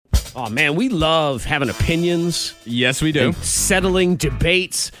Oh, man, we love having opinions. Yes, we do. And settling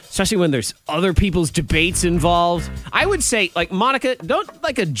debates, especially when there's other people's debates involved. I would say, like, Monica,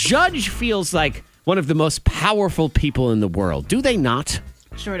 a judge feels like one of the most powerful people in the world. Do they not?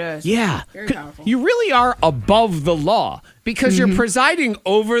 Sure does. Yeah. Very powerful. You really are above the law because you're presiding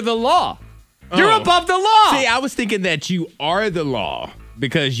over the law. You're above the law. See, I was thinking that you are the law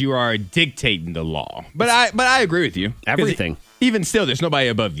because you are dictating the law. But I agree with you. 'Cause Everything. Even still, there's nobody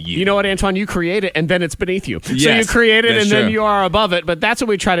above you. You know what, Antoine? You create it, and then it's beneath you. So you Yes, create it, that's and then true. you are above it. But that's what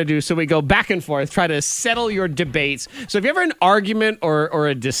we try to do. So we go back and forth, try to settle your debates. So if you ever an argument or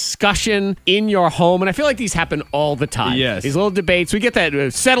a discussion in your home, and I feel like these happen all the time. Yes. These little debates, we get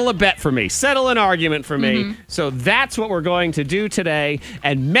that, settle a bet for me, settle an argument for me. So that's what we're going to do today.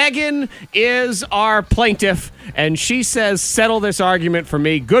 And Megan is our plaintiff, and she says, settle this argument for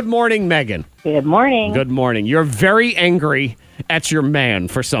me. Good morning, Megan. Good morning. Good morning. You're very angry at your man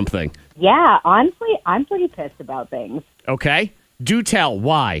for something. Yeah, honestly, I'm pretty pissed about things. Okay? Do tell.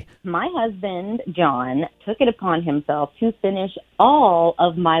 Why? My husband, John, took it upon himself to finish all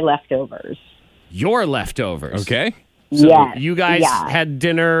of my leftovers. Your leftovers. Okay. So Yes, you guys yeah. had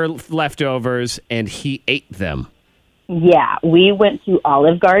dinner leftovers and he ate them. Yeah, we went to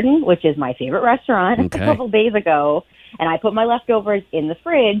Olive Garden, which is my favorite restaurant, Okay. a couple days ago, and I put my leftovers in the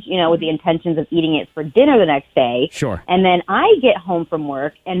fridge, with the intentions of eating it for dinner the next day. Sure. And then I get home from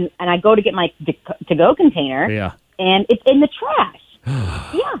work, and I go to get my to-go container, Yeah. and it's in the trash.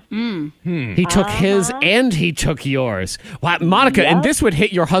 Yeah. He took his and he took yours. Wow, Monica, and Yep. this would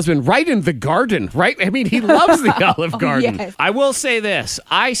hit your husband right in the garden, right? I mean, he loves the Olive Garden. yes. I will say this.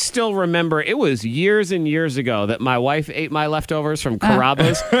 I still remember it was years and years ago that my wife ate my leftovers from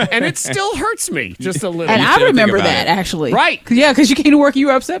Carrabba's, and it still hurts me just a little. And You I still remember think about that, it. actually. Right. Yeah, because you came to work and you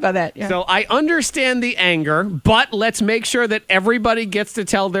were upset by that. Yeah. So I understand the anger, but let's make sure that everybody gets to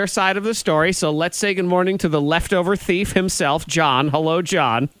tell their side of the story. So let's say good morning to the leftover thief himself, John. Hello,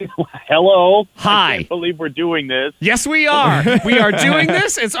 John. Hello. Hi. I can't believe we're doing this. Yes, we are. We are doing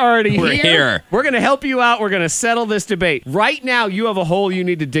this. It's already We're here. We're going to help you out. We're going to settle this debate. Right now, you have a hole you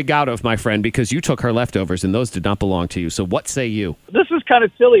need to dig out of, my friend, because you took her leftovers and those did not belong to you. So what say you? This is kind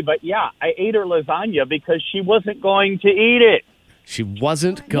of silly, but yeah, I ate her lasagna because she wasn't going to eat it. She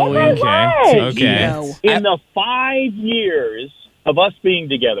wasn't going was. to Okay. No. In the 5 years of us being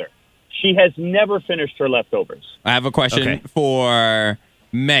together, she has never finished her leftovers. I have a question Okay. for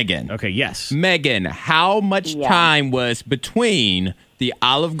Megan. Okay, yes. Megan, how much Yeah. time was between the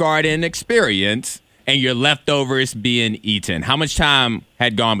Olive Garden experience and your leftovers being eaten? How much time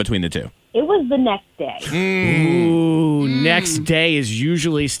had gone between the two? It was the next day. Ooh, next day is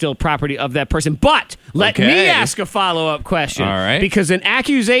usually still property of that person. But let me Okay. ask a follow-up question. All right. Because an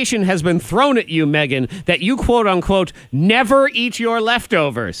accusation has been thrown at you, Megan, that you, quote unquote, never eat your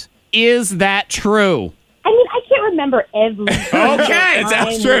leftovers. Is that true? I mean, I can't remember every Okay, that's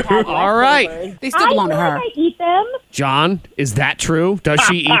time true. we had All right. leftovers. They still belong to I feel her. like I eat them. John, is that true? Does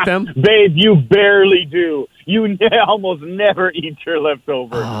she eat them? Babe, you barely do. You almost never eat your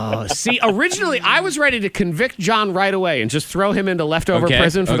leftovers. Oh, see, originally I was ready to convict John right away and just throw him into leftover Okay,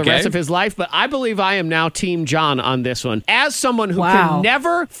 prison for the okay. rest of his life, but I believe I am now Team John on this one. As someone who Wow. can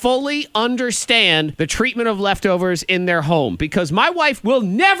never fully understand the treatment of leftovers in their home, because my wife will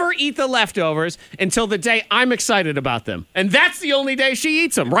never eat the leftovers until the day I'm excited about them. And that's the only day she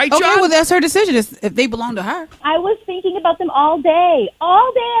eats them, right, Okay, John? well, that's her decision. If they belong to her. I was thinking about them all day.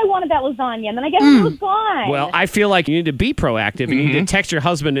 All day I wanted that lasagna, and then I guess it was gone. Well, I feel like you need to be proactive. You need to text your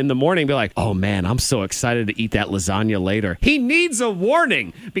husband in the morning and be like, oh man, I'm so excited to eat that lasagna later. He needs a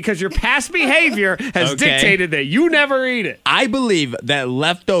warning because your past behavior has Okay. dictated that you never eat it. I believe that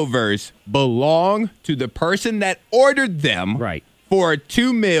leftovers belong to the person that ordered them Right. for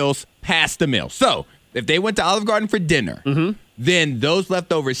 2 meals past the meal. So if they went to Olive Garden for dinner, then those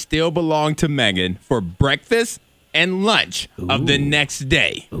leftovers still belong to Megan for breakfast and lunch of the next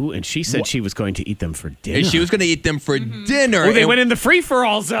day. Ooh, and she said she was going to eat them for dinner. And she was going to eat them for dinner. Oh, they and went in the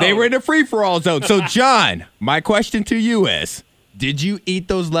free-for-all zone. they were in a free-for-all zone. So, John, my question to you is, did you eat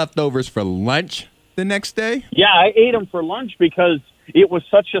those leftovers for lunch the next day? Yeah, I ate them for lunch because it was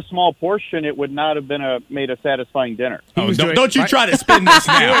such a small portion, it would not have been made a satisfying dinner. Oh, was doing- don't you right? try to spin this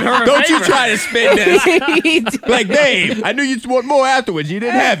now. her a Don't you favor. try to spin this. Like, babe, I knew you'd want more afterwards. You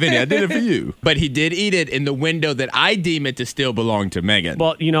didn't have any. I did it for you. But he did eat it in the window that I deem it to still belong to Megan.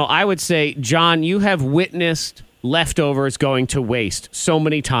 Well, I would say, John, you have witnessed leftovers going to waste so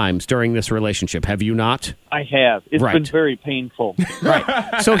many times during this relationship, have you not? I have. It's Right. been very painful.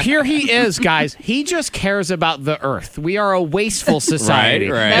 Right. So here he is, guys. He just cares about the earth. We are a wasteful society.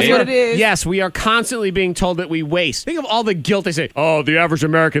 Right. That's what it is. Yes, we are constantly being told that we waste. Think of all the guilt they say. Oh, the average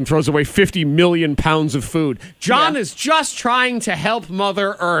American throws away 50 million pounds of food. John is just trying to help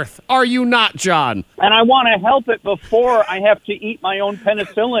Mother Earth. Are you not, John? And I want to help it before I have to eat my own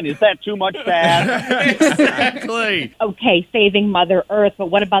penicillin. Is that too much to ask? Exactly. Okay, saving Mother Earth, but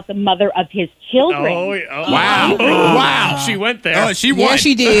what about the mother of his children? Wow. Wow. She went there. Oh, she won. Yeah,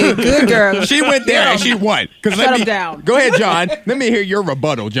 she did. Good girl. She went there and she won. 'Cause Shut him down. Go ahead, John. Let me hear your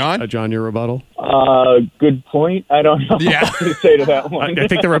rebuttal, John. John, your rebuttal? Good point. I don't know Yeah. what to say to that one. I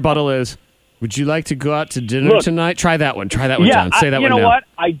think the rebuttal is, would you like to go out to dinner Look. tonight? Try that one. Try that one, Yeah, John. Say that you one know now. what?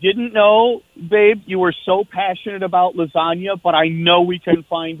 I didn't know, babe, you were so passionate about lasagna, but I know we can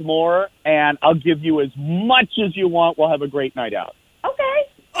find more, and I'll give you as much as you want. We'll have a great night out. Okay.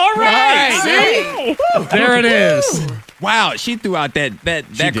 All right. Right. See? There it is. Wow, she threw out that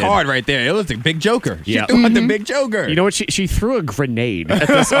did. card right there. It was a big joker. She Yeah. threw out the big joker. You know what? She threw a grenade at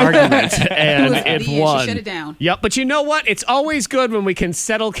this argument, and it She won. shut it down. Yep, but you know what? It's always good when we can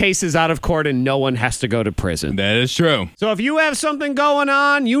settle cases out of court and no one has to go to prison. That is true. So if you have something going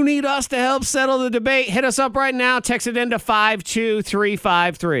on, you need us to help settle the debate, hit us up right now. Text it into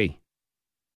 52353.